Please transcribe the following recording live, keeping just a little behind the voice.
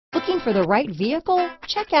Looking for the right vehicle?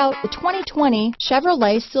 Check out the 2020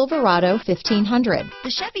 Chevrolet Silverado 1500.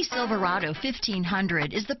 The Chevy Silverado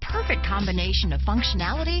 1500 is the perfect combination of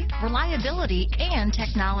functionality, reliability, and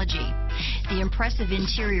technology. The impressive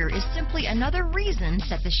interior is simply another reason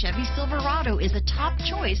that the Chevy Silverado is a top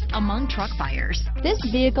choice among truck buyers. This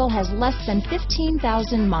vehicle has less than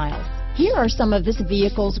 15,000 miles. Here are some of this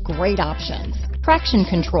vehicle's great options: traction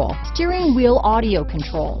control, steering wheel audio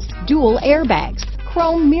controls, dual airbags,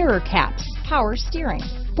 chrome mirror caps, power steering,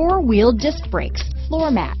 four-wheel disc brakes, floor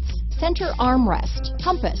mats, center armrest,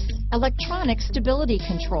 compass, electronic stability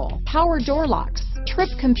control, power door locks, trip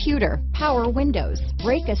computer, power windows,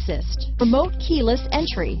 brake assist, remote keyless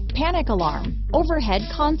entry, panic alarm, overhead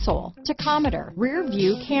console, tachometer, rear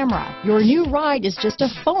view camera. Your new ride is just a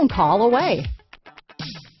phone call away.